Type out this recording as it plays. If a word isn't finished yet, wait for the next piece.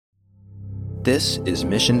This is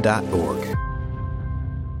Mission.org.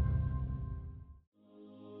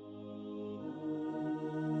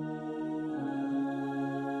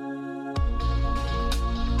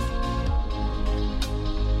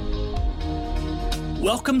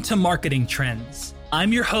 Welcome to Marketing Trends.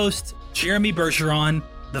 I'm your host, Jeremy Bergeron,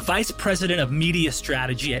 the Vice President of Media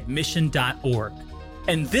Strategy at Mission.org.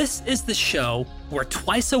 And this is the show where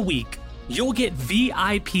twice a week, you'll get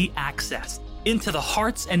VIP access into the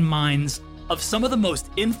hearts and minds of some of the most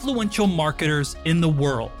influential marketers in the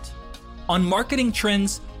world. On Marketing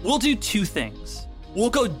Trends, we'll do two things. We'll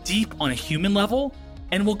go deep on a human level,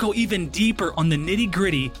 and we'll go even deeper on the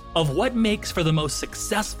nitty-gritty of what makes for the most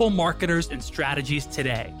successful marketers and strategies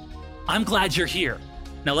today. I'm glad you're here.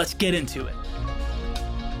 Now let's get into it.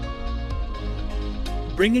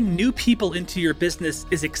 Bringing new people into your business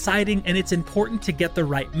is exciting, and it's important to get the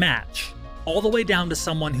right match, all the way down to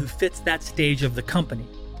someone who fits that stage of the company.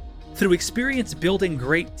 Through experience building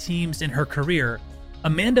great teams in her career,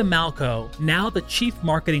 Amanda Malko, now the Chief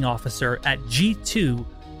Marketing Officer at G2,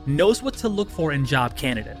 knows what to look for in job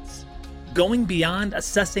candidates, going beyond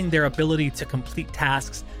assessing their ability to complete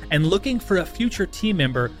tasks and looking for a future team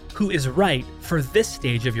member who is right for this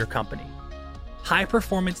stage of your company.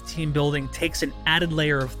 High-performance team building takes an added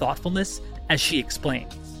layer of thoughtfulness, as she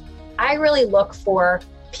explains. I really look for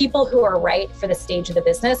people who are right for the stage of the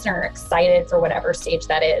business and are excited for whatever stage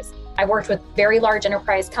that is. I worked with very large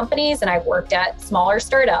enterprise companies and I've worked at smaller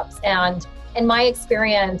startups. And in my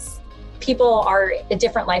experience, people are at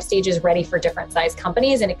different life stages ready for different size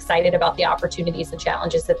companies and excited about the opportunities and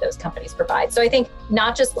challenges that those companies provide. So I think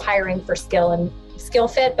not just hiring for skill and skill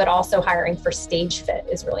fit, but also hiring for stage fit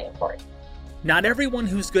is really important. Not everyone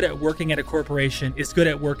who's good at working at a corporation is good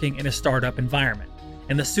at working in a startup environment.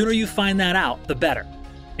 And the sooner you find that out, the better.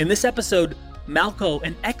 In this episode, Malko,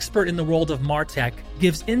 an expert in the world of MarTech,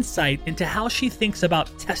 gives insight into how she thinks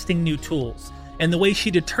about testing new tools and the way she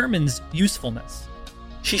determines usefulness.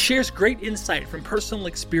 She shares great insight from personal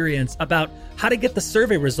experience about how to get the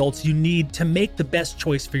survey results you need to make the best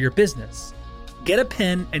choice for your business. Get a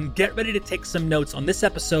pen and get ready to take some notes on this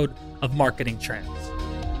episode of Marketing Trends.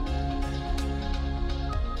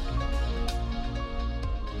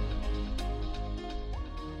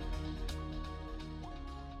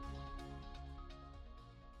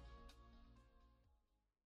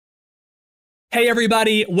 Hey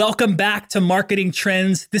everybody, welcome back to Marketing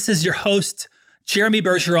Trends. This is your host, Jeremy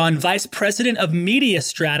Bergeron, Vice President of Media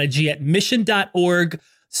Strategy at Mission.org.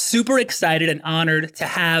 Super excited and honored to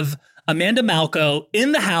have Amanda Malko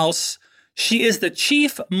in the house. She is the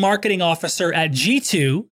Chief Marketing Officer at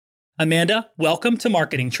G2. Amanda, welcome to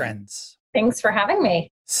Marketing Trends. Thanks for having me.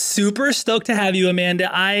 Super stoked to have you, Amanda.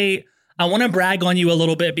 I want to brag on you a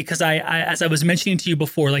little bit because I, as I was mentioning to you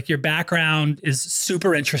before, like your background is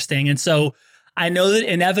super interesting. And so I know that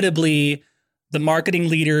inevitably the marketing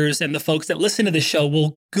leaders and the folks that listen to this show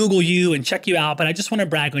will Google you and check you out. But I just want to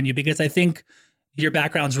brag on you because I think your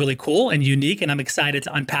background's really cool and unique, and I'm excited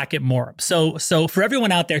to unpack it more. So for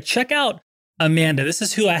everyone out there, check out Amanda. This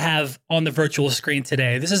is who I have on the virtual screen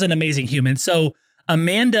today. This is an amazing human. So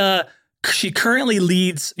Amanda, she currently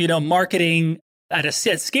leads, marketing at a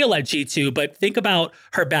scale at G2, but think about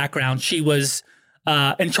her background. She was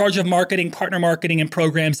in charge of marketing, partner marketing, and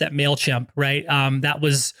programs at MailChimp, right? That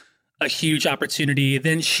was a huge opportunity.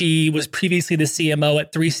 Then she was previously the CMO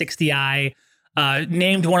at 360i,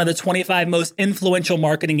 named one of the 25 most influential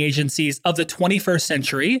marketing agencies of the 21st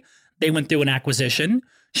century. They went through an acquisition.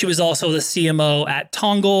 She was also the CMO at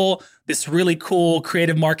Tongle, this really cool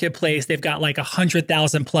creative marketplace. They've got like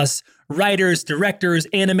 100,000 plus writers, directors,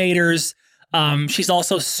 animators. She's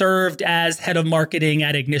also served as head of marketing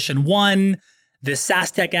at Ignition One, the SaaS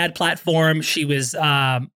tech ad platform. She was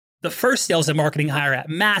the first sales and marketing hire at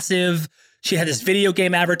Massive. She had this video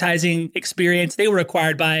game advertising experience. They were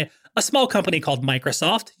acquired by a small company called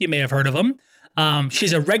Microsoft. You may have heard of them.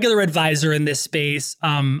 She's a regular advisor in this space.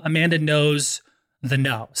 Amanda knows the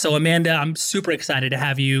know. So Amanda, I'm super excited to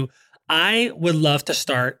have you. I would love to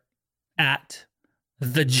start at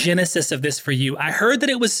the genesis of this for you. I heard that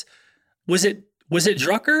it was it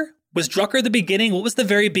Drucker? Was Drucker the beginning? What was the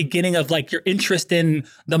very beginning of like your interest in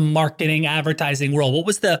the marketing advertising world? What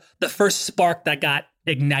was the first spark that got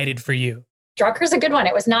ignited for you? Drucker's a good one.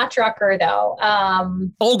 It was not Drucker though.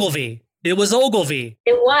 Ogilvy. It was Ogilvy.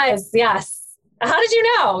 It was, yes. How did you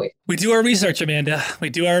know? We do our research, Amanda. We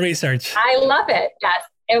do our research. I love it. Yes,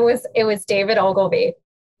 it was David Ogilvy.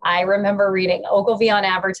 I remember reading Ogilvy on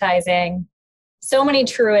advertising. So many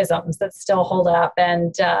truisms that still hold up,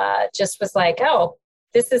 and just was like, oh,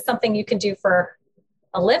 this is something you can do for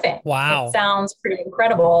a living. Wow. It sounds pretty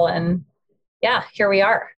incredible. And yeah, here we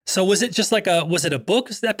are. So was it just like was it a book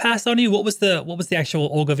that passed on you? What was the actual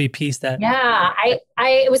Ogilvy piece that? Yeah,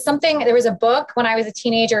 it was something, there was a book when I was a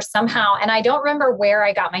teenager somehow, and I don't remember where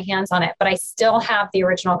I got my hands on it, but I still have the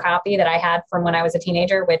original copy that I had from when I was a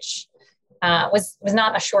teenager, which was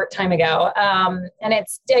not a short time ago. And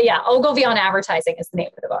it's, yeah, Ogilvy on Advertising is the name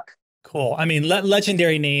of the book. Cool. I mean,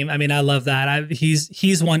 legendary name. I mean, I love that.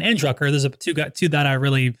 He's one, and Drucker. There's two that I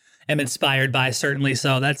really am inspired by, certainly.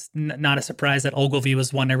 So that's not a surprise that Ogilvy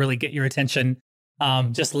was one to really get your attention.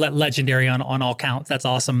 Just legendary on all counts. That's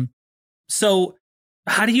awesome. So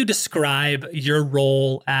how do you describe your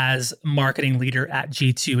role as marketing leader at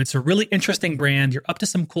G2? It's a really interesting brand. You're up to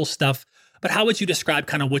some cool stuff, but how would you describe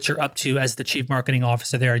kind of what you're up to as the chief marketing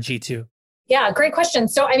officer there at G2? Yeah, great question.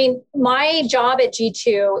 So, I mean, my job at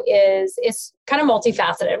G2 is kind of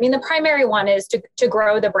multifaceted. I mean, the primary one is to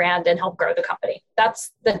grow the brand and help grow the company.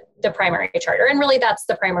 That's the primary charter. And really, that's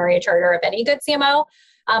the primary charter of any good CMO.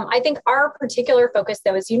 I think our particular focus,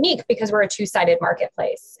 though, is unique because we're a two-sided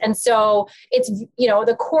marketplace. And so it's,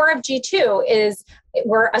 the core of G2 is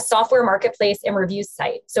we're a software marketplace and review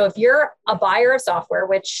site. So if you're a buyer of software,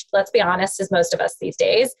 which let's be honest, is most of us these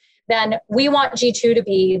days, then we want G2 to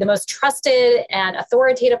be the most trusted and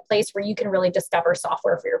authoritative place where you can really discover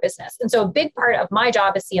software for your business. And so a big part of my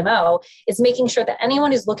job as CMO is making sure that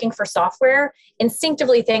anyone who's looking for software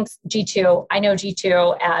instinctively thinks G2, I know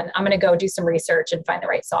G2, and I'm going to go do some research and find the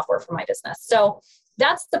right software for my business. So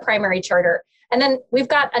that's the primary charter. And then we've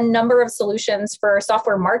got a number of solutions for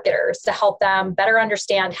software marketers to help them better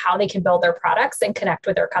understand how they can build their products and connect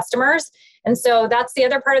with their customers. And so that's the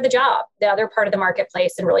other part of the job, the other part of the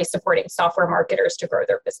marketplace, and really supporting software marketers to grow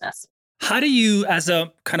their business. How do you, as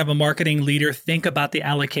a kind of a marketing leader, think about the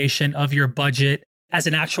allocation of your budget as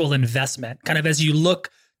an actual investment? Kind of as you look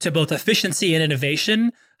to both efficiency and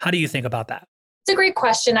innovation, how do you think about that? It's a great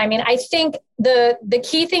question. I mean, I think the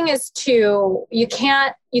key thing is you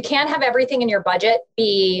can't have everything in your budget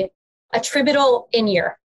be attributable in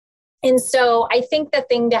year. And so I think the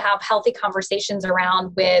thing to have healthy conversations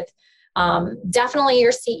around with definitely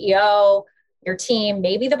your CEO, your team,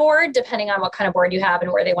 maybe the board, depending on what kind of board you have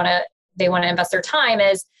and where they want to invest their time,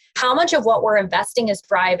 is how much of what we're investing is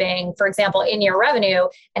driving, for example, in-year revenue,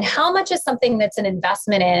 and how much is something that's an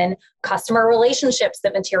investment in customer relationships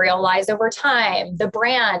that materialize over time, the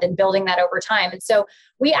brand and building that over time. And so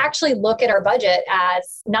we actually look at our budget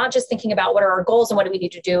as not just thinking about what are our goals and what do we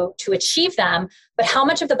need to do to achieve them, but how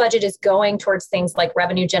much of the budget is going towards things like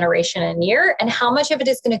revenue generation in year, and how much of it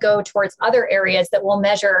is going to go towards other areas that we'll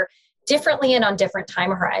measure differently and on different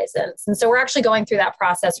time horizons. And so we're actually going through that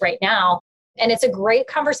process right now. And it's a great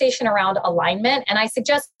conversation around alignment. And I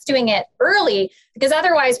suggest doing it early, because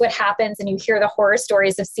otherwise what happens, and you hear the horror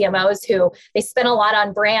stories of CMOs who they spent a lot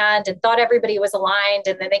on brand and thought everybody was aligned.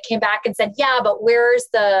 And then they came back and said, yeah, but where's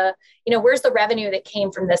the revenue that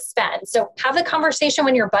came from this spend? So have the conversation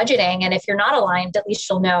when you're budgeting. And if you're not aligned, at least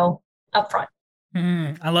you'll know upfront.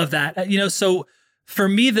 I love that. So for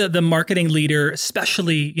me, the marketing leader,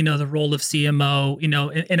 especially, the role of CMO,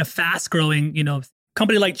 in a fast growing,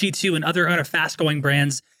 company like G2 and other fast-growing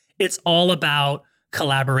brands, it's all about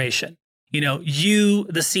collaboration. You,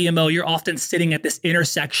 the CMO, you're often sitting at this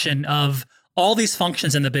intersection of all these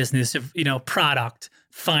functions in the business of, product,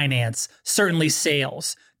 finance, certainly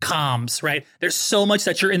sales, comms, right? There's so much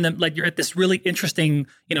that you're you're at this really interesting,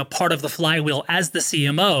 part of the flywheel as the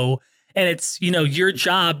CMO. And it's, your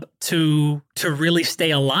job to really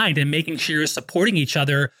stay aligned and making sure you're supporting each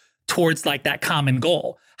other towards like that common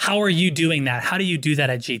goal. How are you doing that? How do you do that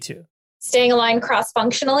at G2? Staying aligned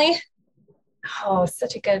cross-functionally. Oh,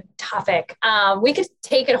 such a good topic. We could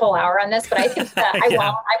take a whole hour on this, but I think that I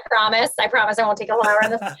won't. I promise I won't take a whole hour on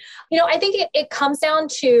this. I think it comes down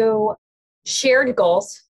to shared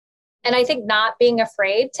goals. And I think not being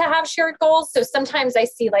afraid to have shared goals. So sometimes I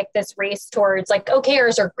see like this race towards like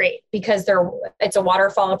OKRs are great because it's a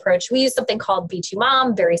waterfall approach. We use something called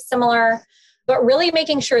V2MOM, very similar. But really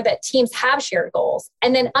making sure that teams have shared goals.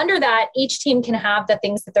 And then under that, each team can have the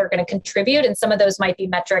things that they're going to contribute. And some of those might be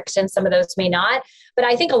metrics and some of those may not. But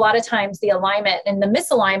I think a lot of times the alignment and the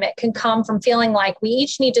misalignment can come from feeling like we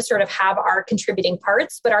each need to sort of have our contributing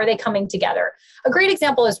parts, but are they coming together? A great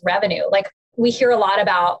example is revenue. Like we hear a lot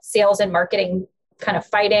about sales and marketing kind of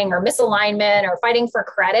fighting or misalignment or fighting for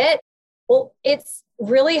credit. Well, it's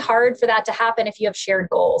really hard for that to happen if you have shared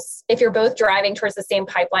goals. If you're both driving towards the same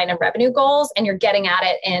pipeline of revenue goals and you're getting at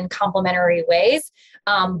it in complementary ways.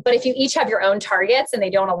 But if you each have your own targets and they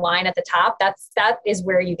don't align at the top, that is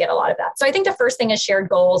where you get a lot of that. So I think the first thing is shared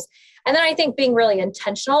goals. And then I think being really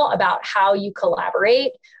intentional about how you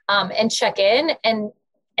collaborate and check in and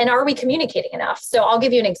are we communicating enough? So I'll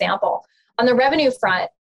give you an example. On the revenue front,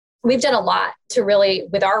 we've done a lot to really,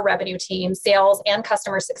 with our revenue team, sales and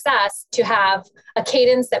customer success, to have a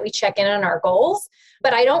cadence that we check in on our goals.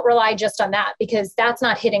 But I don't rely just on that because that's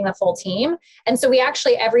not hitting the full team. And so we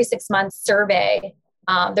actually every 6 months survey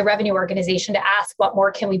the revenue organization to ask what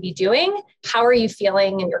more can we be doing? How are you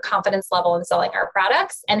feeling and your confidence level in selling our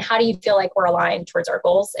products? And how do you feel like we're aligned towards our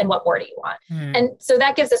goals? And what more do you want? And so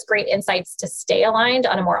that gives us great insights to stay aligned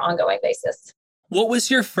on a more ongoing basis. What was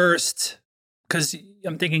your first, because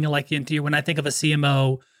I'm thinking like into you, when I think of a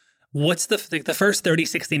CMO, what's the first 30,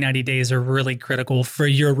 60, 90 days are really critical for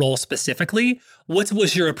your role specifically. What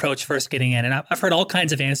was your approach first getting in? And I've heard all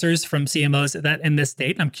kinds of answers from CMOs that in this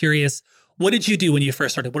state. I'm curious, what did you do when you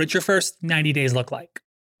first started? What did your first 90 days look like?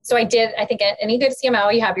 So I think at any good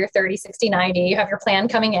CMO, you have your 30, 60, 90, you have your plan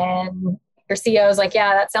coming in, your CEO's like,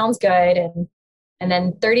 yeah, that sounds good. And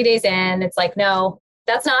then 30 days in, it's like, no,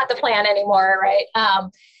 that's not the plan anymore, right?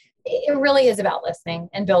 It really is about listening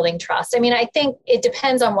and building trust. I mean, I think it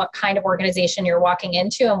depends on what kind of organization you're walking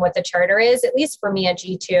into and what the charter is. At least for me at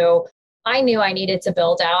G2, I knew I needed to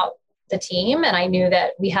build out the team. And I knew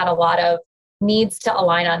that we had a lot of needs to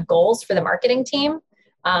align on goals for the marketing team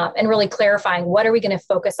and really clarifying what are we going to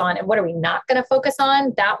focus on and what are we not going to focus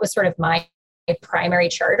on. That was sort of my primary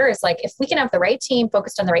charter is like, if we can have the right team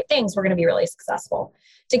focused on the right things, we're going to be really successful.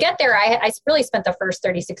 To get there, I really spent the first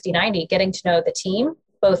 30, 60, 90 getting to know the team,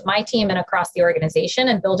 both my team and across the organization,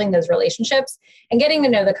 and building those relationships and getting to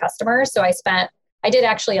know the customers. So I did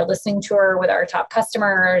actually a listening tour with our top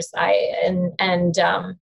customers.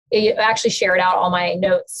 It actually shared out all my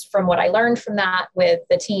notes from what I learned from that with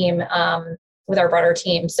the team, with our broader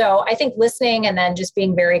team. So I think listening and then just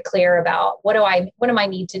being very clear about what do I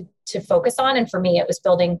need to focus on. And for me, it was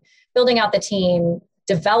building out the team,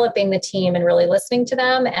 developing the team and really listening to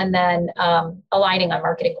them, and then aligning on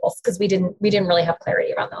marketing goals because we didn't really have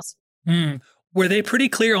clarity around those. Were they pretty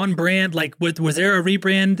clear on brand? Like, was there a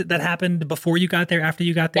rebrand that happened before you got there, after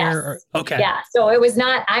you got there? Yes. Okay. Yeah. So it was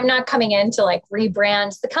not, I'm not coming in to like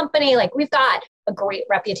rebrand the company. Like we've got a great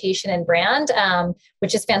reputation and brand,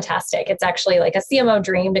 which is fantastic. It's actually like a CMO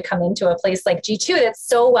dream to come into a place like G2 that's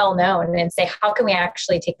so well known and say, how can we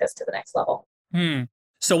actually take this to the next level?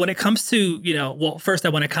 So when it comes to, first I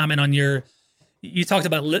want to comment on you talked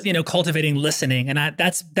about, cultivating listening. And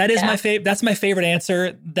that's my favorite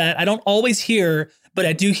answer that I don't always hear, but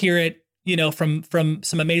I do hear it, from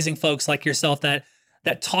some amazing folks like yourself that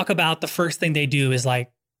talk about the first thing they do is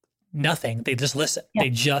like nothing. They just listen. Yeah. They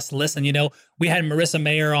just listen. We had Marissa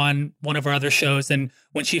Mayer on one of our other shows. And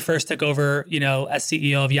when she first took over, as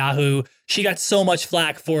CEO of Yahoo, she got so much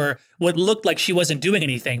flack for what looked like she wasn't doing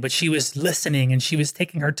anything, but she was listening and she was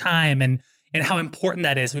taking her time and how important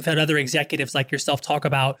that is. We've had other executives like yourself talk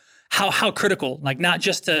about how critical, like not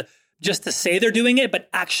just to say they're doing it, but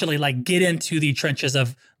actually like get into the trenches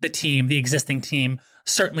of the team, the existing team,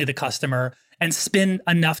 certainly the customer, and spend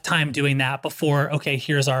enough time doing that before, okay,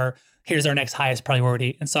 here's our next highest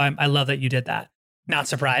priority. And so I love that you did that. Not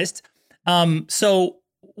surprised. So,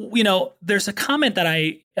 there's a comment that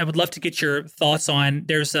I would love to get your thoughts on.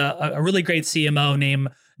 There's a really great CMO named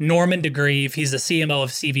Norman DeGrieve. He's the CMO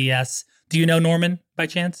of CVS. Do you know Norman by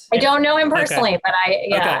chance? I don't know him personally, but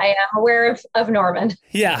I am aware of Norman.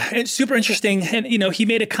 Yeah, it's super interesting. And, he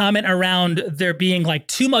made a comment around there being like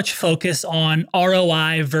too much focus on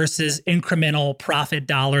ROI versus incremental profit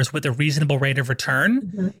dollars with a reasonable rate of return.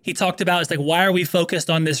 Mm-hmm. He talked about, it's like, why are we focused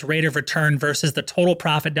on this rate of return versus the total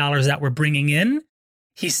profit dollars that we're bringing in?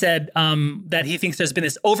 He said that he thinks there's been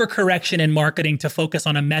this overcorrection in marketing to focus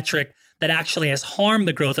on a metric that actually has harmed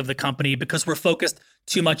the growth of the company because we're focused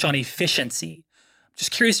too much on efficiency.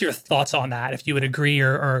 Just curious your thoughts on that, if you would agree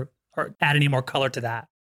or add any more color to that.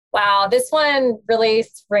 Wow, this one really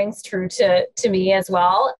rings true to me as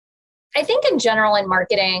well. I think in general in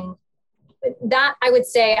marketing, that I would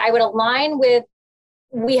say I would align with,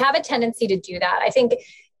 we have a tendency to do that. I think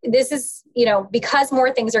this is, because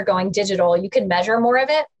more things are going digital, you can measure more of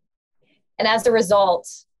it. And as a result,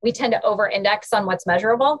 we tend to over-index on what's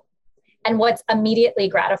measurable and what's immediately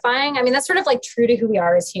gratifying. I mean, that's sort of like true to who we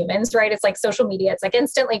are as humans, right? It's like social media, it's like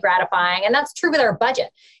instantly gratifying. And that's true with our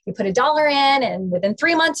budget. You put $1 in and within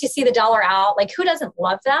 3 months, you see the $1 out. Like who doesn't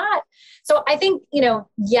love that? So I think,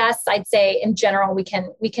 yes, I'd say in general, we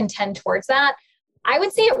can tend towards that. I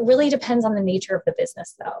would say it really depends on the nature of the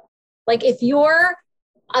business though. Like if you're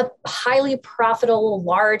a highly profitable,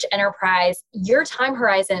 large enterprise, your time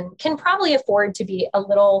horizon can probably afford to be a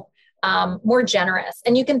little more generous.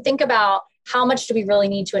 And you can think about how much do we really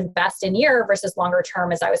need to invest in year versus longer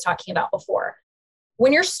term, as I was talking about before.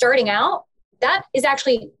 When you're starting out, that is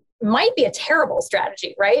actually might be a terrible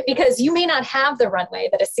strategy, right? Because you may not have the runway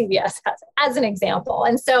that a CVS has, as an example.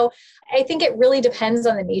 And so I think it really depends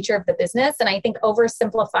on the nature of the business. And I think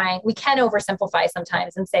we can oversimplify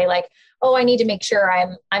sometimes and say like, oh, I need to make sure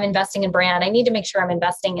I'm investing in brand. I need to make sure I'm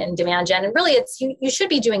investing in demand gen. And really it's, you should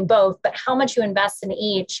be doing both, but how much you invest in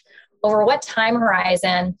each over what time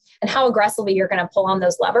horizon and how aggressively you're going to pull on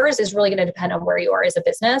those levers is really going to depend on where you are as a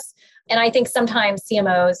business. And I think sometimes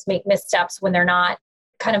CMOs make missteps when they're not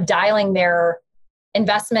kind of dialing their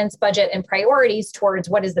investments, budget, and priorities towards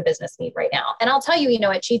what does the business need right now. And I'll tell you,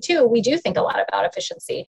 at G2, we do think a lot about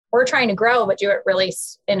efficiency. We're trying to grow, but do it really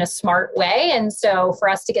in a smart way. And so for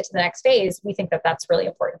us to get to the next phase, we think that that's really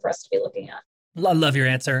important for us to be looking at. I love your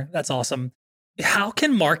answer. That's awesome. How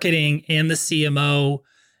can marketing and the CMO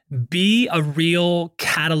be a real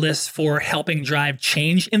catalyst for helping drive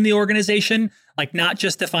change in the organization? Like not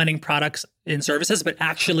just defining products and services, but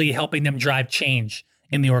actually helping them drive change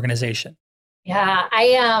in the organization. Yeah,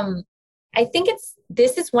 I think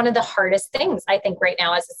this is one of the hardest things I think right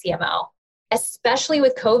now as a CMO, especially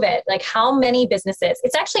with COVID. Like how many businesses?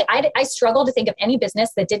 It's actually I struggle to think of any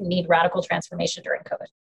business that didn't need radical transformation during COVID,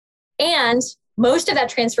 and most of that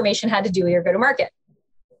transformation had to do with your go-to-market,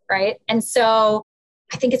 right? And so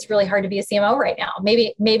I think it's really hard to be a CMO right now.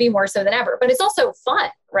 Maybe more so than ever, but it's also fun,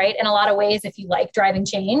 right? In a lot of ways, if you like driving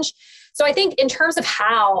change. So I think in terms of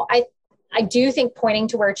how I do think pointing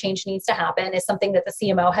to where change needs to happen is something that the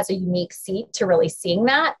CMO has a unique seat to really seeing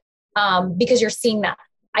that, because you're seeing that.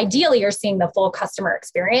 Ideally, you're seeing the full customer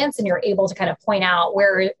experience and you're able to kind of point out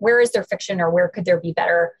where is there friction or where could there be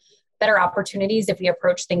better opportunities if we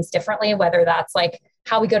approach things differently, whether that's like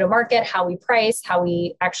how we go to market, how we price, how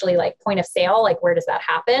we actually like point of sale, like where does that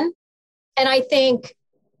happen? And I think,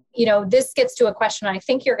 this gets to a question I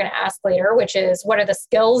think you're going to ask later, which is what are the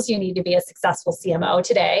skills you need to be a successful CMO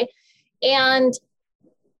today? And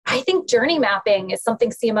I think journey mapping is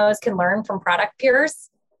something CMOs can learn from product peers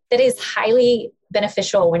that is highly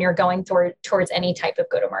beneficial when you're going towards any type of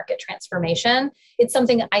go-to-market transformation. It's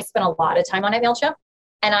something I spent a lot of time on at MailChimp.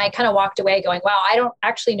 And I kind of walked away going, wow, I don't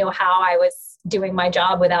actually know how I was doing my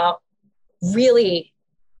job without really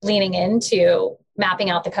leaning into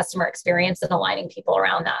mapping out the customer experience and aligning people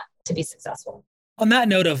around that to be successful. On that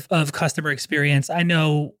note of customer experience, I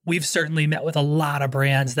know we've certainly met with a lot of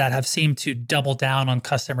brands that have seemed to double down on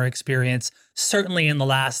customer experience, certainly in the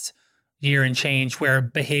last year and change, where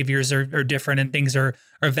behaviors are different and things are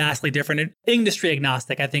vastly different and industry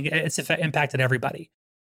agnostic. I think it's impacted everybody.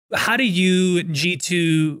 How do you,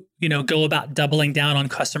 G2, go about doubling down on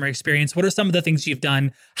customer experience? What are some of the things you've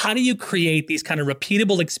done? How do you create these kind of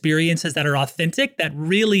repeatable experiences that are authentic, that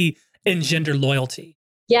really engender loyalty?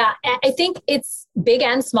 Yeah, I think it's big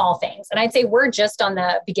and small things. And I'd say we're just on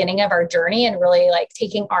the beginning of our journey and really like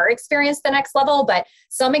taking our experience to the next level. But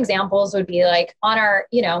some examples would be like on our,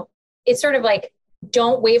 it's sort of like,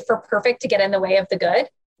 don't wait for perfect to get in the way of the good,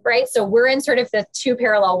 right? So we're in sort of the two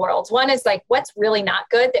parallel worlds. One is like, what's really not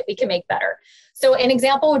good that we can make better? So an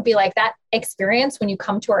example would be like that experience when you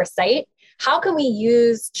come to our site. How can we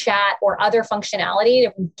use chat or other functionality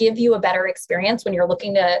to give you a better experience when you're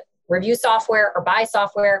looking to review software or buy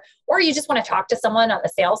software, or you just want to talk to someone on the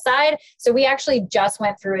sales side? So we actually just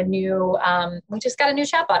went through we just got a new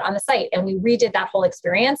chatbot on the site and we redid that whole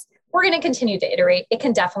experience. We're going to continue to iterate. It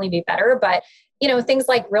can definitely be better, but things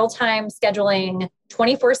like real-time scheduling,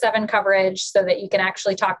 24/7 coverage so that you can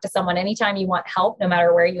actually talk to someone anytime you want help, no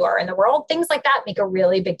matter where you are in the world. Things like that make a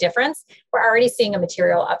really big difference. We're already seeing a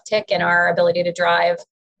material uptick in our ability to drive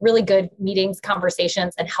really good meetings,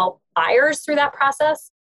 conversations, and help buyers through that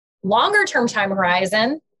process. Longer term time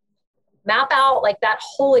horizon, map out like that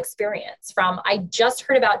whole experience from I just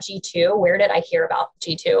heard about G2, where did I hear about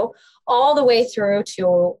G2, all the way through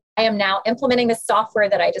to I am now implementing this software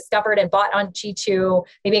that I discovered and bought on G2.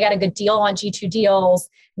 Maybe I got a good deal on G2 deals.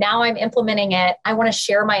 Now I'm implementing it. I want to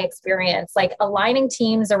share my experience, like aligning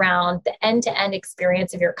teams around the end-to-end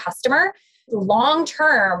experience of your customer. Long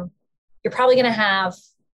term, you're probably going to have,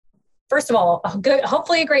 first of all,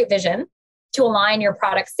 hopefully a great vision to align your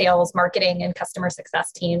product sales, marketing, and customer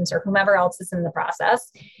success teams or whomever else is in the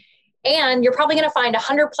process. And you're probably going to find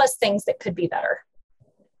 100 plus things that could be better,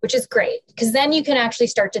 which is great because then you can actually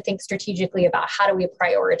start to think strategically about how do we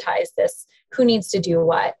prioritize this, who needs to do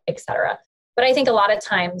what, et cetera. But I think a lot of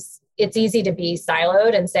times it's easy to be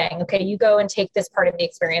siloed and saying, okay, you go and take this part of the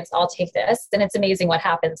experience, I'll take this. And it's amazing what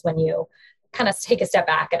happens when you kind of take a step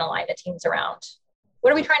back and align the teams around.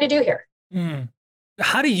 What are we trying to do here?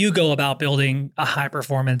 How do you go about building a high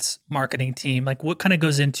performance marketing team? Like what kind of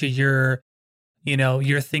goes into your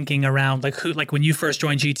thinking around like when you first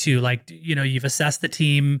joined G2, like, you've assessed the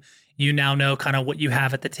team, You now know kind of what you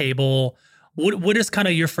have at the table. What is kind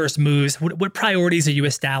of your first moves? What priorities are you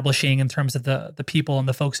establishing in terms of the people and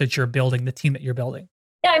the folks that you're building, the team that you're building?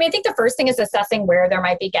 Yeah, I mean, I think the first thing is assessing where there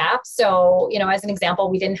might be gaps. So, as an example,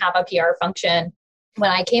 we didn't have a PR function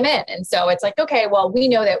when I came in. And so it's like, okay, well, we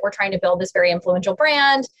know that we're trying to build this very influential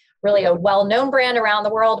brand, really a well-known brand around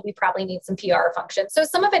the world. We probably need some PR function. So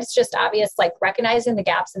some of it's just obvious, like recognizing the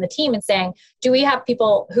gaps in the team and saying, do we have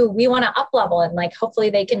people who we want to up level and like,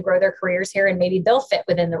 hopefully they can grow their careers here and maybe they'll fit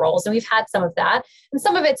within the roles. And we've had some of that. And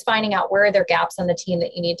some of it's finding out where are there gaps on the team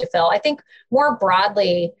that you need to fill. I think more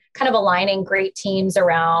broadly, kind of aligning great teams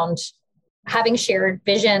around having shared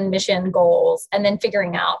vision, mission, goals, and then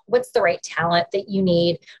figuring out what's the right talent that you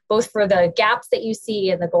need, both for the gaps that you see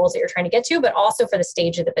and the goals that you're trying to get to, but also for the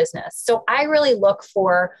stage of the business. So I really look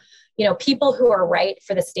for, people who are right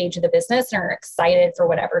for the stage of the business and are excited for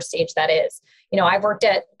whatever stage that is. I've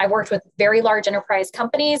worked with very large enterprise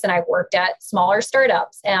companies and I've worked at smaller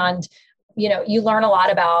startups, and, you learn a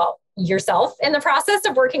lot about yourself in the process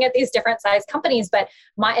of working at these different size companies. But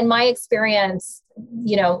in my experience,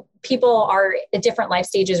 people are at different life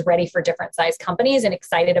stages ready for different size companies and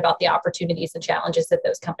excited about the opportunities and challenges that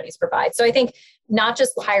those companies provide. So I think not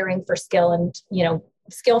just hiring for skill and,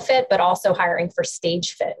 skill fit, but also hiring for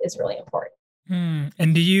stage fit is really important.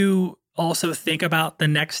 And do you also think about the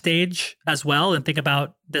next stage as well and think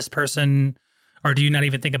about this person, or do you not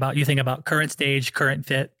even think about current stage, current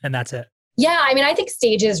fit, and that's it? Yeah, I mean, I think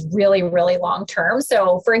stage is really, really long term.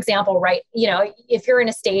 So for example, right, if you're in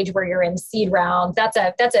a stage where you're in seed round, that's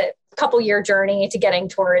a couple year journey to getting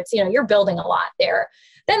towards, you're building a lot there.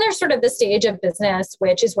 Then there's sort of the stage of business,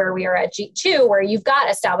 which is where we are at G2, where you've got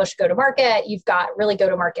established go-to-market, you've got really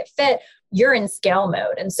go-to-market fit, you're in scale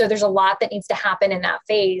mode. And so there's a lot that needs to happen in that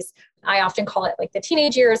phase. I often call it like the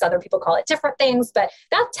teenage years, other people call it different things, but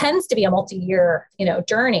that tends to be a multi-year,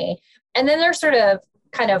 journey. And then there's sort of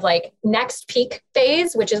kind of like next peak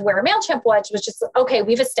phase, which is where MailChimp was just, okay,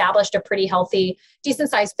 we've established a pretty healthy, decent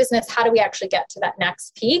sized business. How do we actually get to that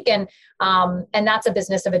next peak? And that's a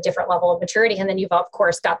business of a different level of maturity. And then you've of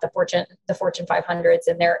course got the Fortune 500s,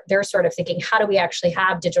 and they're sort of thinking, how do we actually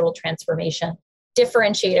have digital transformation,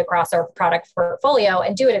 differentiate across our product portfolio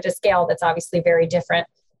and do it at a scale that's obviously very different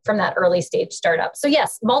from that early stage startup. So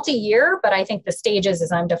yes, multi-year, but I think the stages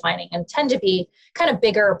as I'm defining and tend to be kind of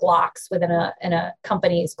bigger blocks within a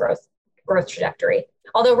company's growth trajectory.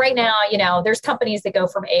 Although right now, there's companies that go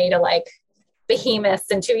from A to like behemoths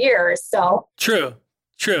in 2 years. So True.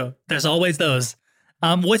 There's always those.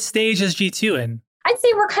 What stage is G2 in? I'd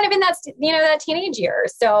say we're kind of in that, that teenage year.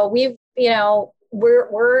 So we've,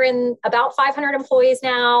 we're in about 500 employees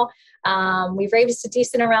now. We've raised a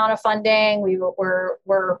decent amount of funding.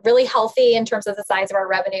 We're really healthy in terms of the size of our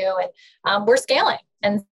revenue, and we're scaling.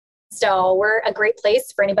 And so we're a great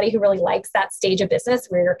place for anybody who really likes that stage of business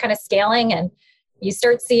where you're kind of scaling and you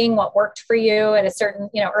start seeing what worked for you at a certain,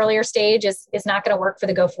 earlier stage is not going to work for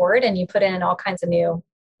the go forward. And you put in all kinds of new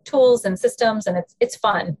tools and systems, and it's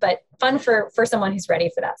fun, but fun for someone who's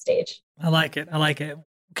ready for that stage. I like it.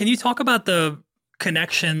 Can you talk about the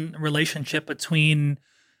connection relationship between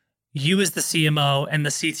you as the CMO and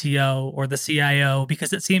the CTO or the CIO?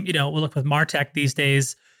 Because it seems, we'll look with MarTech these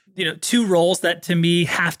days, two roles that to me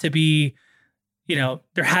have to be,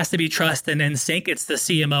 there has to be trust and in sync. It's the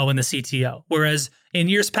CMO and the CTO. Whereas in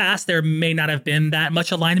years past, there may not have been that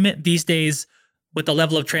much alignment. These days, with the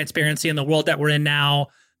level of transparency in the world that we're in now,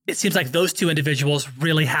 it seems like those two individuals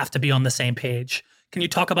really have to be on the same page. Can you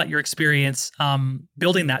talk about your experience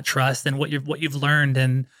building that trust and what you've learned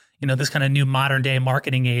in this kind of new modern day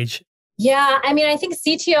marketing age? Yeah, I mean, I think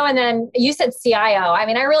CTO and then you said CIO. I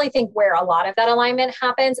mean, I really think where a lot of that alignment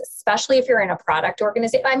happens, especially if you're in a product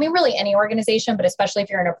organization. I mean, really any organization, but especially if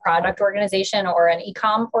you're in a product organization or an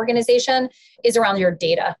e-com organization, is around your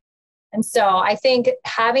data. And so I think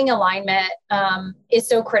having alignment is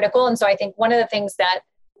so critical. And so I think one of the things that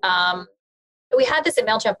we had this at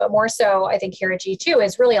MailChimp, but more so I think here at G2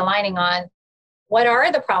 is really aligning on what are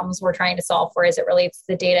the problems we're trying to solve for as it relates to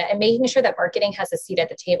the data and making sure that marketing has a seat at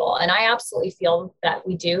the table. And I absolutely feel that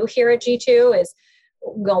we do here at G2 is,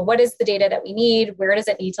 well, what is the data that we need? Where does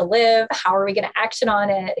it need to live? How are we going to action on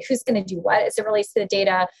it? Who's going to do what as it relates to the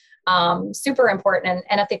data? Super important.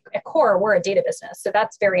 And at the core, we're a data business. So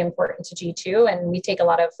that's very important to G2. And we take a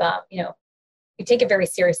lot of, we take it very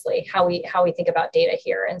seriously how we think about data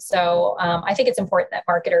here. And so I think it's important that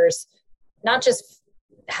marketers not just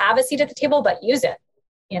have a seat at the table, but use it,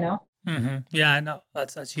 Mm-hmm. Yeah, I know.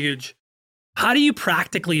 That's huge. How do you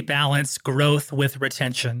practically balance growth with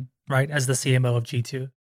retention, right? As the CMO of G2?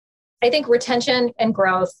 I think retention and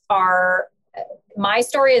growth are, my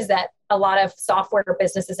story is that a lot of software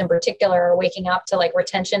businesses in particular are waking up to like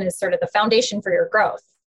retention is sort of the foundation for your growth.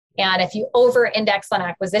 And if you over index on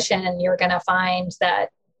acquisition, you're going to find that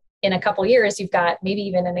in a couple of years, you've got, maybe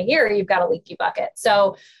even in a year, you've got a leaky bucket.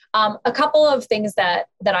 So a couple of things that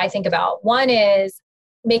I think about. One is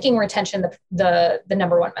making retention the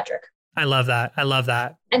number one metric. I love that. I love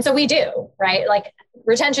that. And so we do, right? Like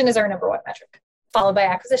retention is our number one metric, followed by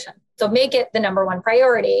acquisition. So make it the number one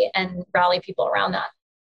priority and rally people around that.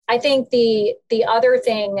 I think the other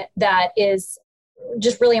thing that is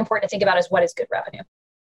just really important to think about is what is good revenue.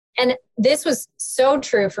 And this was so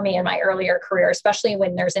true for me in my earlier career, especially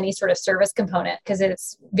when there's any sort of service component, because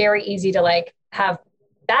it's very easy to like have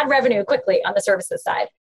bad revenue quickly on the services side.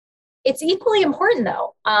 It's equally important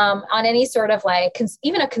though, on any sort of like,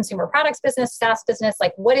 even a consumer products business, SaaS business,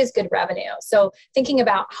 like what is good revenue? So thinking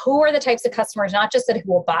about who are the types of customers, not just that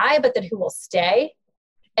who will buy, but that who will stay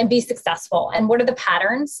and be successful. And what are the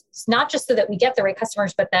patterns? It's not just so that we get the right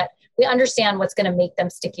customers, but that we understand what's going to make them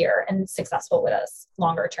stickier and successful with us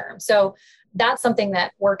longer term. So that's something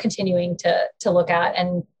that we're continuing to look at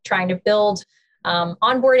and trying to build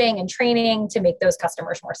onboarding and training to make those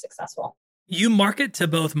customers more successful. You market to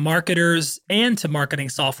both marketers and to marketing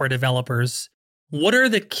software developers. What are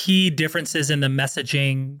the key differences in the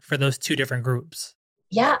messaging for those two different groups?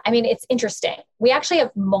 Yeah, I mean, it's interesting. We actually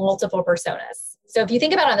have multiple personas. So if you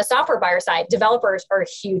think about it on the software buyer side, developers are a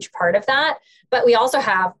huge part of that. But we also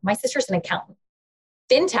have, my sister's an accountant.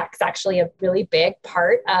 FinTech is actually a really big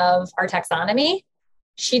part of our taxonomy.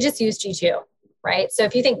 She just used G2, right? So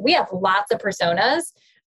if you think we have lots of personas,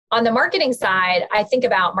 on the marketing side, I think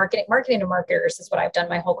about marketing to marketers is what I've done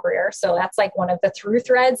my whole career. So that's like one of the through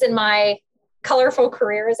threads in my colorful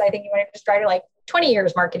careers. I think you might have described it like 20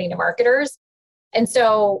 years marketing to marketers. And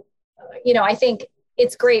so, I think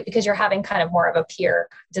it's great because you're having kind of more of a peer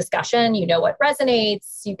discussion. You know what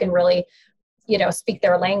resonates. You can really, speak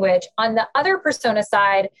their language. On the other persona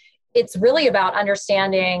side, it's really about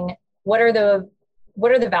understanding what are the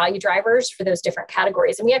value drivers for those different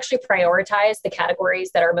categories. And we actually prioritize the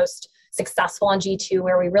categories that are most successful on G2,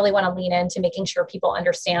 where we really want to lean into making sure people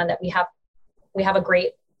understand that we have a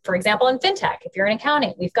great, for example, in FinTech, if you're in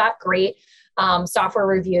accounting, we've got great software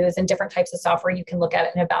reviews and different types of software you can look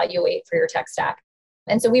at and evaluate for your tech stack.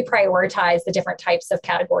 And so we prioritize the different types of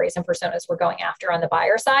categories and personas we're going after on the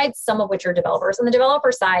buyer side, some of which are developers. On the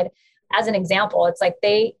developer side, as an example, it's like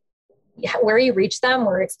where you reach them,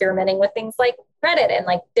 we're experimenting with things like Reddit, and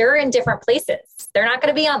like they're in different places. They're not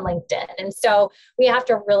going to be on LinkedIn. And so we have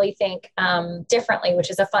to really think differently, which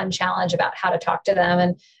is a fun challenge about how to talk to them.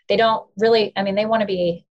 And they don't really, they want to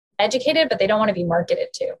be educated, but they don't want to be marketed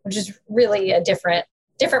to, which is really a different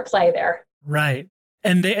play there. Right.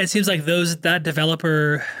 And it seems like that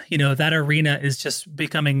developer, that arena is just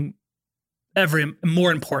becoming ever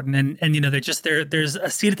more important. And there's a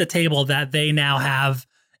seat at the table that they now have,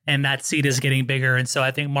 and that seat is getting bigger. And so I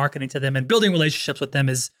think marketing to them and building relationships with them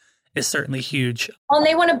is certainly huge. Well, and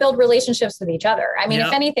they want to build relationships with each other. Yep.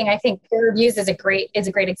 If anything, I think peer reviews is a great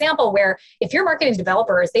example where if you're marketing to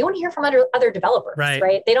developers, they want to hear from other developers,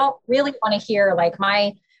 right? They don't really want to hear like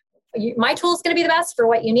my tool is going to be the best for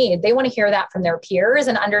what you need. They want to hear that from their peers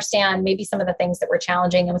and understand maybe some of the things that were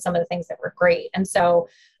challenging and some of the things that were great. And so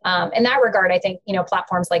in that regard, I think,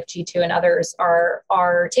 platforms like G2 and others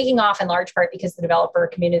are taking off in large part because the developer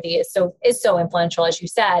community is so influential, as you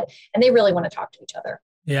said, and they really want to talk to each other.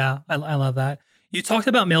 Yeah, I love that. You talked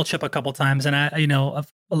about MailChimp a couple of times, and I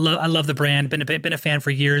love the brand, been a fan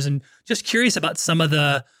for years, and just curious about some of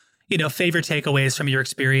the favorite takeaways from your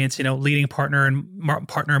experience, leading partner and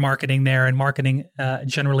partner marketing there and marketing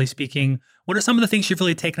generally speaking. What are some of the things you've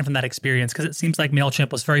really taken from that experience? Because it seems like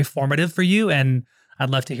MailChimp was very formative for you, and I'd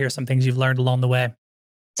love to hear some things you've learned along the way.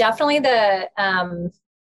 Definitely the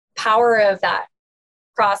power of that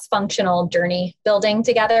cross-functional journey building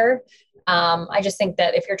together. I just think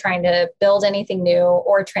that if you're trying to build anything new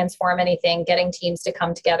or transform anything, getting teams to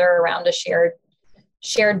come together around a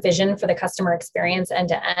shared vision for the customer experience end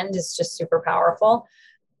to end is just super powerful.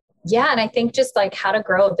 Yeah. And I think just like how to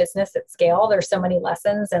grow a business at scale, there's so many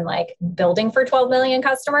lessons in like building for 12 million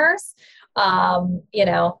customers.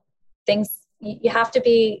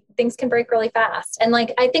 Things can break really fast. And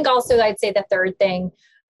like, I think also I'd say the third thing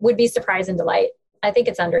would be surprise and delight. I think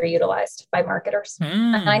it's underutilized by marketers.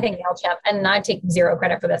 And I think MailChimp, and I take zero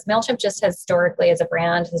credit for this, MailChimp just historically as a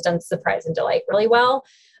brand has done surprise and delight really well.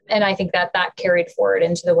 And I think that carried forward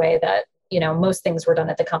into the way that, most things were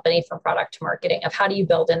done at the company from product to marketing, of how do you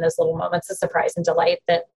build in those little moments of surprise and delight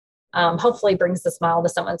that hopefully brings the smile to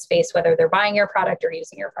someone's face, whether they're buying your product or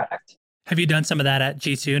using your product. Have you done some of that at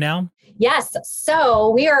G2 now? Yes.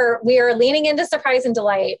 So we are leaning into surprise and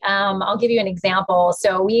delight. I'll give you an example.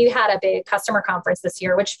 So we had a big customer conference this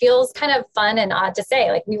year, which feels kind of fun and odd to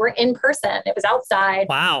say. Like we were in person. It was outside.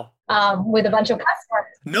 Wow. With a bunch of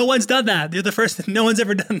customers. No one's done that. You're the first. No one's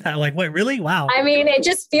ever done that. Like, wait, really? Wow. I mean, it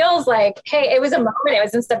just feels like, hey, it was a moment. It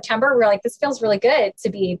was in September. We're like, this feels really good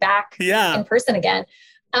to be back in person again.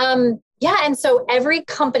 Yeah. And so every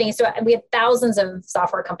company, so we had thousands of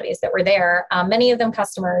software companies that were there, many of them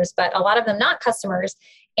customers, but a lot of them not customers.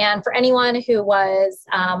 And for anyone who was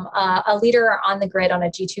a leader on the grid, on a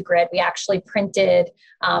G2 grid, we actually printed,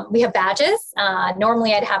 we have badges.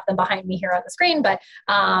 Normally I'd have them behind me here on the screen, but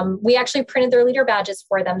we actually printed their leader badges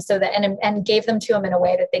for them so that, and gave them to them in a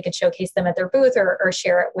way that they could showcase them at their booth or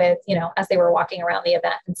share it with, as they were walking around the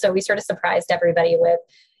event. And so we sort of surprised everybody with,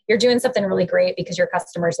 you're doing something really great because your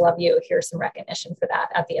customers love you. Here's some recognition for that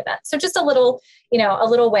at the event. So just a little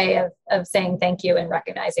way of saying thank you and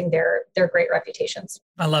recognizing their great reputations.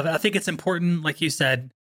 I love it. I think it's important, like you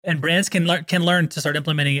said, and brands can learn to start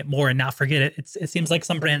implementing it more and not forget it. It seems like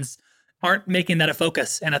some brands aren't making that a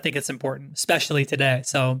focus, and I think it's important, especially today.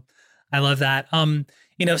 So I love that.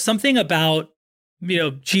 Something about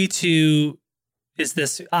G2 is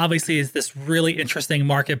this really interesting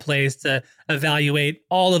marketplace to evaluate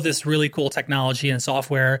all of this really cool technology and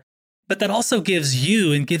software, but that also gives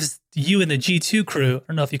you and the G2 crew, I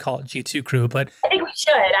don't know if you call it G2 crew, but I think we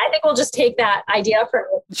should. I think we'll just take that idea for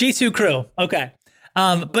G2 crew. Okay.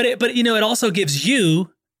 But it also gives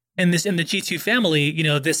you in the G2 family,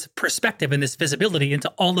 this perspective and this visibility into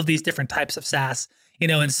all of these different types of SaaS.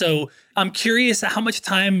 And so I'm curious, how much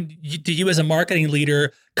time do you as a marketing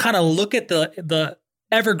leader kind of look at the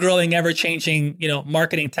ever-growing, ever-changing,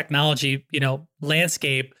 marketing technology,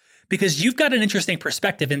 landscape? Because you've got an interesting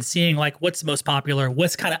perspective in seeing like what's most popular,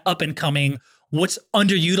 what's kind of up and coming, what's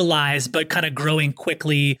underutilized, but kind of growing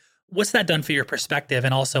quickly. What's that done for your perspective?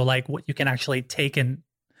 And also like what you can actually take and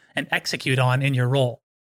execute on in your role?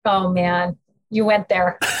 Oh man, you went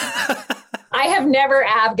there. I have never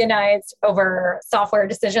agonized over software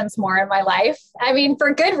decisions more in my life. I mean,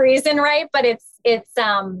 for good reason, right? But I've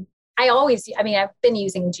been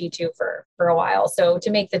using G2 for a while. So to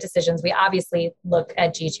make the decisions, we obviously look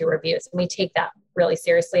at G2 reviews and we take that really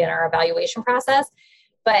seriously in our evaluation process.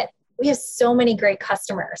 But we have so many great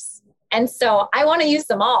customers. And so I want to use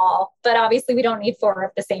them all, but obviously we don't need 4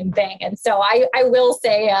 of the same thing. And so I will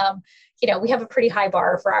say, we have a pretty high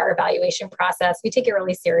bar for our evaluation process. We take it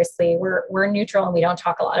really seriously. We're neutral and we don't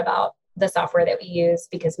talk a lot about the software that we use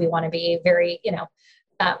because we want to be very,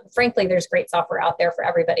 frankly, there's great software out there for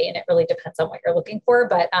everybody and it really depends on what you're looking for.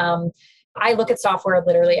 But I look at software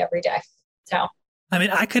literally every day. So.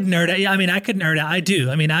 I could nerd out. I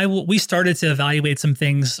do. We started to evaluate some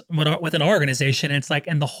things within our organization. And it's like,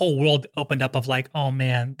 and the whole world opened up of like, oh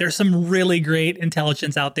man, there's some really great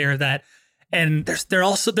intelligence out there and there's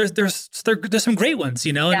some great ones,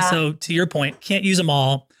 Yeah. And so to your point, can't use them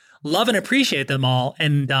all, love and appreciate them all.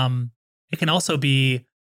 And it can also be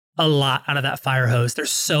a lot out of that fire hose.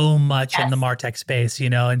 There's so much in the MarTech space,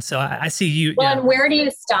 and so I see you. Well, and where do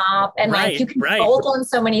you stop? And you can bolt on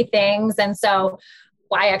so many things. And so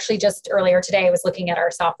I actually just earlier today was looking at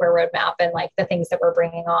our software roadmap and like the things that we're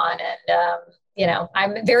bringing on. And,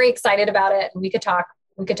 I'm very excited about it. And we could talk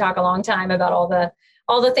a long time about all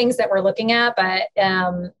the things that we're looking at, but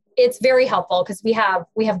it's very helpful because we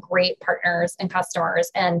have great partners and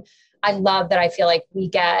customers. And I love that I feel like we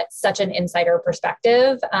get such an insider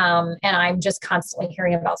perspective. And I'm just constantly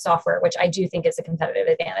hearing about software, which I do think is a competitive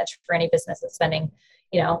advantage for any business that's spending,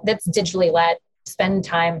 that's digitally led, spend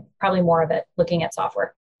time, probably more of it looking at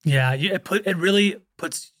software. Yeah. It really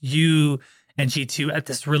puts you and G2 at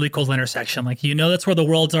this really cool intersection. Like, that's where the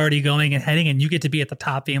world's already going and heading, and you get to be at the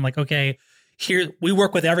top being like, okay, here we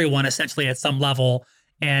work with everyone essentially at some level.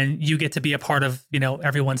 And you get to be a part of,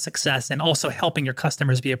 everyone's success and also helping your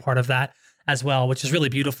customers be a part of that as well, which is really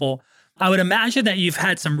beautiful. I would imagine that you've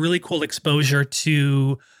had some really cool exposure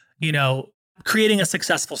to, creating a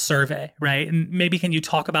successful survey, right? And maybe can you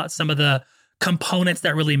talk about some of the components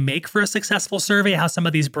that really make for a successful survey, how some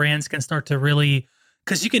of these brands can start to really,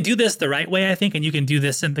 because you can do this the right way, I think, and you can do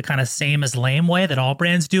this in the kind of same as lame way that all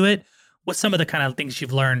brands do it. What's some of the kind of things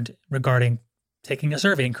you've learned regarding taking a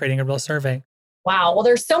survey and creating a real survey? Wow. Well,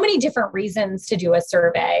 there's so many different reasons to do a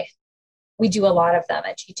survey. We do a lot of them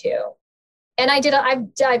at G2. And I've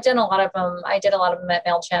done a lot of them. I did a lot of them at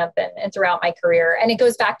MailChimp and throughout my career. And it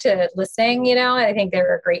goes back to listening, and I think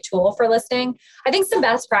they're a great tool for listening. I think some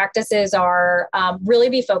best practices are really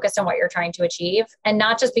be focused on what you're trying to achieve. And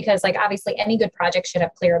not just because obviously any good project should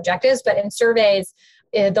have clear objectives, but in surveys,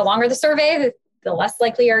 the longer the survey, the less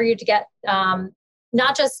likely are you to get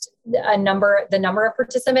not just the number of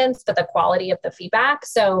participants, but the quality of the feedback.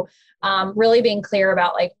 So really being clear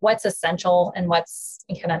about like what's essential and what's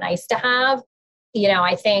kind of nice to have.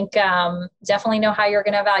 I think definitely know how you're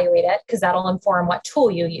going to evaluate it, because that'll inform what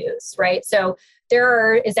tool you use, right? So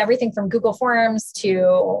there is everything from Google Forms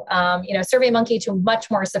to, SurveyMonkey, to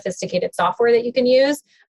much more sophisticated software that you can use.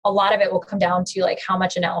 A lot of it will come down to like how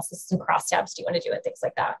much analysis and crosstabs do you want to do and things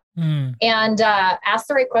like that. And ask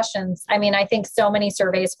the right questions. I mean, I think so many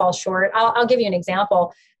surveys fall short. I'll give you an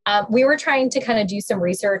example. We were trying to kind of do some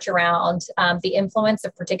research around the influence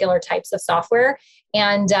of particular types of software.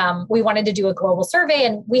 And we wanted to do a global survey,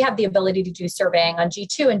 and we have the ability to do surveying on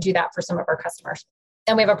G2 and do that for some of our customers.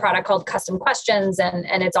 And we have a product called Custom Questions,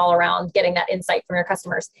 and it's all around getting that insight from your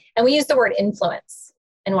customers. And we used the word influence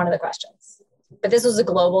in one of the questions, but this was a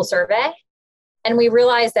global survey. And we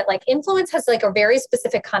realized that like influence has like a very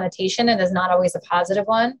specific connotation and is not always a positive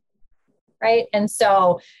one. Right. And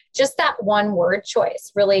so just that one word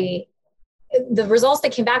choice, really, the results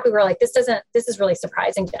that came back, we were like, this is really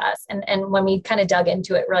surprising to us. And when we kind of dug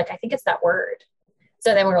into it, we're like, I think it's that word.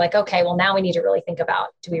 So then we were like, okay, well, now we need to really think about,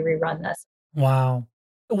 do we rerun this? Wow.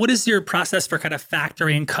 What is your process for kind of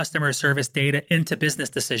factoring customer service data into business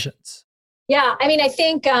decisions? Yeah. I mean, I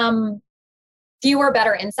think fewer,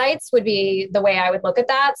 better insights would be the way I would look at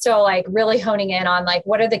that. So like really honing in on like,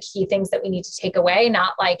 what are the key things that we need to take away?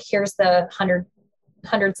 Not like, here's the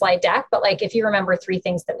 100 slide deck, but like, if you remember 3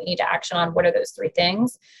 things that we need to action on, what are those 3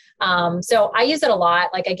 things? So I use it a lot.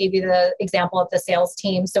 Like I gave you the example of the sales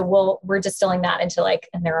team. So we're distilling that into like,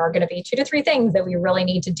 and there are going to be 2 to 3 things that we really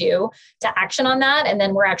need to do to action on that. And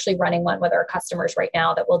then we're actually running one with our customers right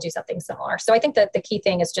now that will do something similar. So I think that the key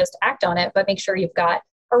thing is just act on it, but make sure you've got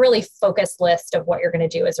a really focused list of what you're going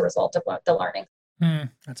to do as a result of the learning.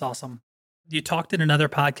 That's awesome. You talked in another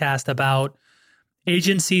podcast about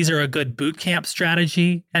agencies are a good boot camp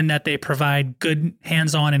strategy and that they provide good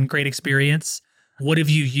hands-on and great experience. What have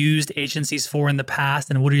you used agencies for in the past,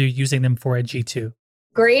 and what are you using them for at G2?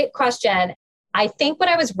 Great question. I think what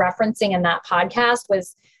I was referencing in that podcast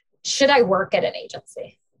was, should I work at an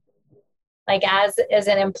agency? Like as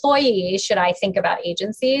an employee, should I think about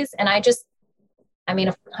agencies? And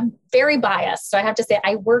I'm very biased. So I have to say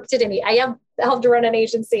I have helped run an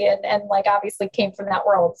agency and like obviously came from that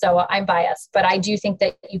world. So I'm biased, but I do think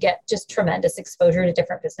that you get just tremendous exposure to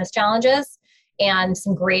different business challenges and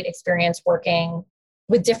some great experience working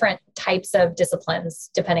with different types of disciplines,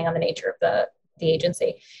 depending on the nature of the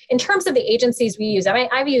agency. In terms of the agencies we use,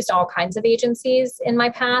 I've used all kinds of agencies in my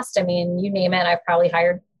past. I mean, you name it, I've probably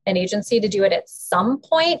hired an agency to do it at some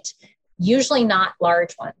point, usually not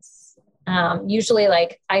large ones. Usually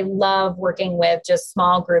like I love working with just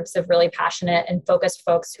small groups of really passionate and focused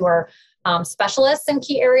folks who are specialists in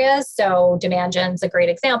key areas. So demand gen's a great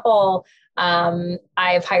example.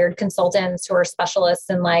 I've hired consultants who are specialists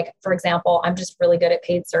in like, for example, I'm just really good at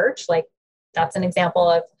paid search. Like that's an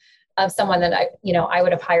example of someone that I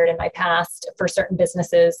would have hired in my past for certain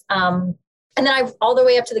businesses. And then I've all the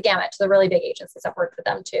way up to the gamut to the really big agencies. I've worked with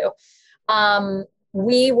them too.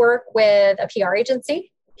 We work with a PR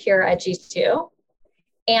agency here at G2,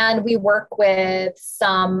 and we work with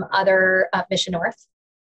some other Mission North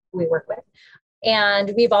we work with.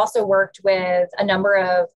 And we've also worked with a number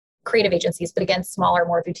of creative agencies, but again, smaller,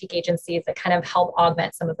 more boutique agencies that kind of help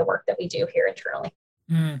augment some of the work that we do here internally.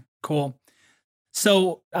 Cool.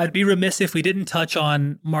 So I'd be remiss if we didn't touch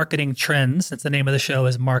on marketing trends, since the name of the show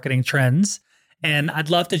is Marketing Trends. And I'd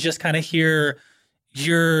love to just kind of hear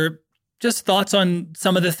your just thoughts on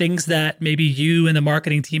some of the things that maybe you and the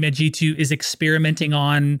marketing team at G2 is experimenting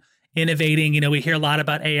on, innovating. We hear a lot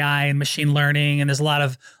about AI and machine learning, and there's a lot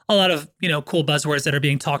of cool buzzwords that are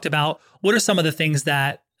being talked about. What are some of the things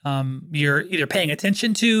that you're either paying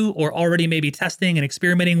attention to or already maybe testing and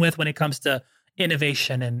experimenting with when it comes to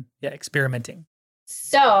innovation and experimenting?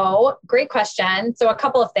 So great question. So a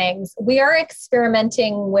couple of things. We are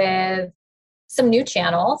experimenting with some new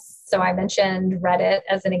channels. So I mentioned Reddit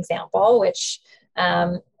as an example, which,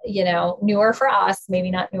 newer for us, maybe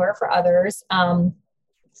not newer for others.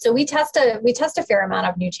 So we test a fair amount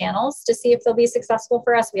of new channels to see if they'll be successful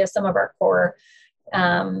for us. We have some of our core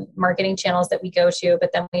marketing channels that we go to,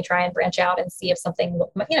 but then we try and branch out and see if something,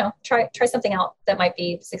 try something out that might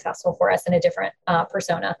be successful for us in a different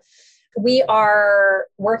persona. We are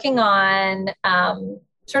working on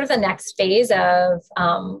sort of the next phase of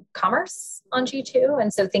commerce on G2.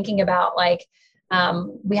 And so thinking about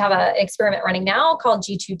we have an experiment running now called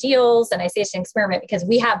G2 Deals. And I say it's an experiment because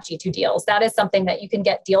we have G2 Deals. That is something that you can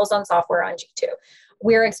get deals on software on G2.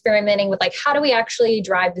 We're experimenting with how do we actually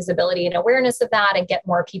drive visibility and awareness of that and get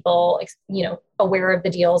more people, aware of the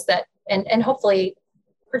deals that, and hopefully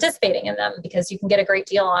participating in them because you can get a great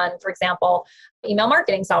deal on, for example, email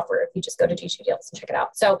marketing software if you just go to G2 Deals and check it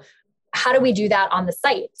out. So how do we do that on the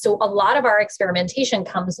site? So a lot of our experimentation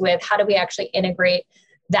comes with how do we actually integrate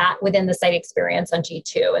that within the site experience on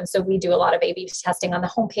G2. And so we do a lot of A/B testing on the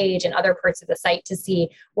homepage and other parts of the site to see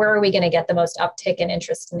where are we going to get the most uptick and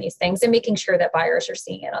interest in these things and making sure that buyers are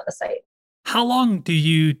seeing it on the site. How long do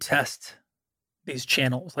you test these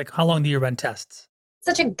channels? Like how long do you run tests?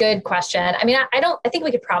 Such a good question. I mean, I think we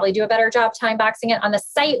could probably do a better job time boxing it. On the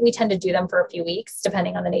site, we tend to do them for a few weeks,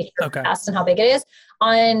 depending on the nature of the test and how big it is.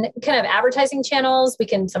 On kind of advertising channels, we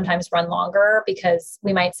can sometimes run longer because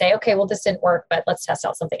we might say, okay, well, this didn't work, but let's test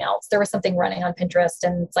out something else. There was something running on Pinterest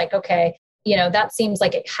and it's like, okay, that seems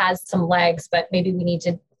like it has some legs, but maybe we need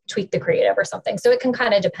to tweak the creative or something. So it can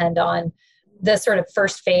kind of depend on the sort of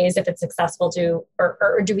first phase, if it's successful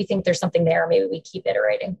or do we think there's something there? Maybe we keep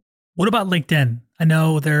iterating. What about LinkedIn? I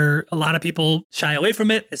know a lot of people shy away from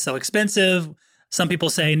it. It's so expensive. Some people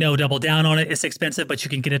say, no, double down on it. It's expensive, but you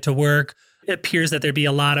can get it to work. It appears that there'd be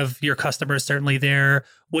a lot of your customers certainly there.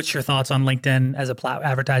 What's your thoughts on LinkedIn as a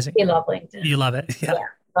advertising? We love LinkedIn. You love it. Yeah.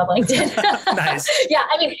 Love LinkedIn. Nice. Yeah.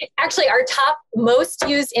 I mean, actually our top most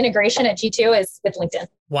used integration at G2 is with LinkedIn.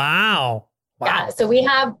 Wow. Yeah. So we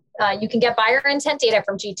have, you can get buyer intent data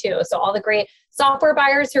from G2. So all the great software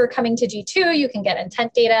buyers who are coming to G2, you can get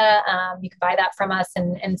intent data. You can buy that from us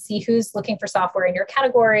and see who's looking for software in your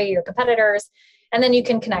category, your competitors. And then you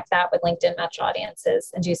can connect that with LinkedIn match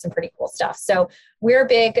audiences and do some pretty cool stuff. So we're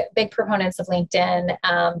big proponents of LinkedIn,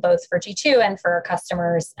 both for G2 and for our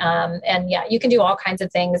customers. And yeah, you can do all kinds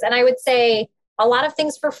of things. And I would say a lot of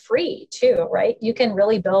things for free too, right? You can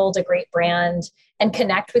really build a great brand and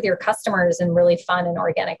connect with your customers in really fun and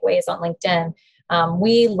organic ways on LinkedIn.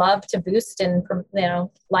 We love to boost and,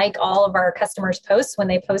 like all of our customers' posts when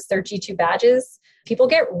they post their G2 badges. People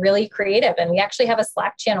get really creative, and we actually have a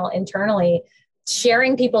Slack channel internally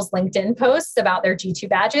sharing people's LinkedIn posts about their G2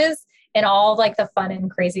 badges and all like the fun and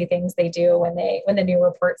crazy things they do when the new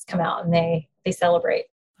reports come out and they celebrate.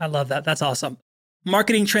 I love that. That's awesome.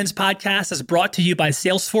 Marketing Trends Podcast is brought to you by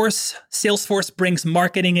Salesforce. Salesforce brings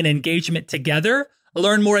marketing and engagement together.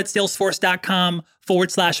 Learn more at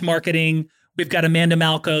salesforce.com/marketing. We've got Amanda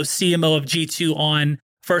Malko, CMO of G2 on.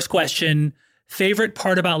 First question, favorite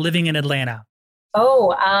part about living in Atlanta?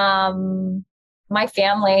 My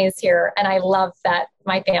family is here, and I love that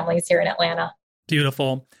my family is here in Atlanta.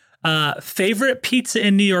 Beautiful. Favorite pizza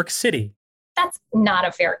in New York City? That's not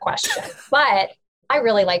a fair question, but I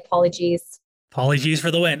really like Pauly G's. Pauly G's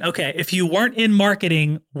for the win. Okay. If you weren't in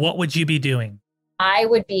marketing, what would you be doing? I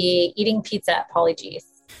would be eating pizza at Pauly G's.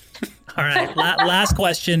 All right. Last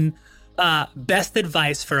question. Best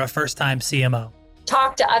advice for a first-time CMO?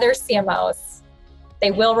 Talk to other CMOs.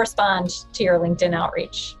 They will respond to your LinkedIn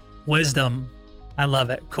outreach. Wisdom. I love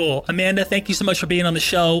it. Cool. Amanda, thank you so much for being on the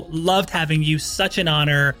show. Loved having you. Such an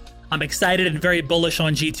honor. I'm excited and very bullish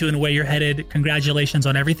on G2 and where you're headed. Congratulations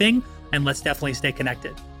on everything. And let's definitely stay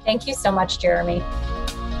connected. Thank you so much, Jeremy.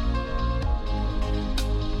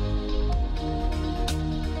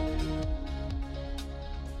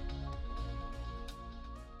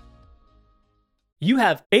 You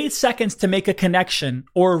have 8 seconds to make a connection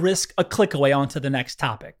or risk a click away onto the next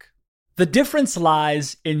topic. The difference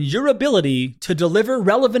lies in your ability to deliver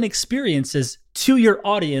relevant experiences to your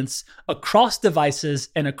audience across devices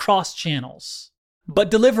and across channels.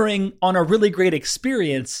 But delivering on a really great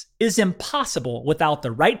experience is impossible without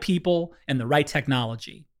the right people and the right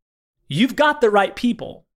technology. You've got the right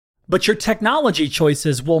people, but your technology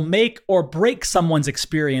choices will make or break someone's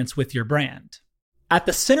experience with your brand. At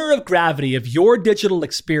the center of gravity of your digital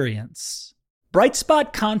experience,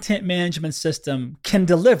 Brightspot Content Management System can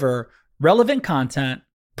deliver relevant content,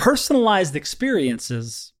 personalized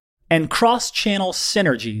experiences, and cross-channel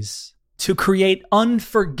synergies to create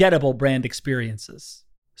unforgettable brand experiences,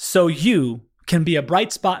 so you can be a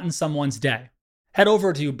bright spot in someone's day. Head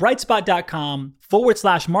over to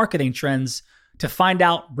brightspot.com/marketing trends to find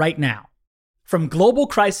out right now. From global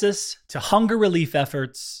crisis to hunger relief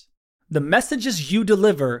efforts, the messages you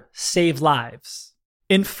deliver save lives,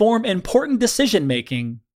 inform important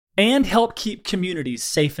decision-making, and help keep communities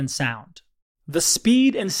safe and sound. The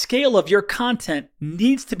speed and scale of your content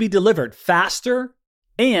needs to be delivered faster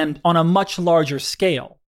and on a much larger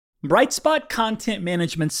scale. Brightspot Content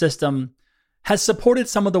Management System has supported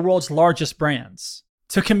some of the world's largest brands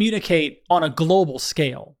to communicate on a global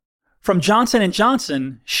scale. From Johnson &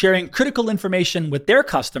 Johnson sharing critical information with their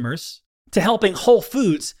customers to helping Whole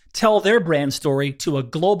Foods tell their brand story to a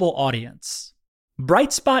global audience.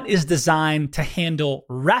 Brightspot is designed to handle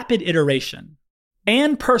rapid iteration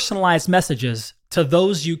and personalized messages to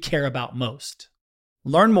those you care about most.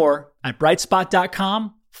 Learn more at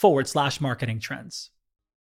brightspot.com/marketing trends.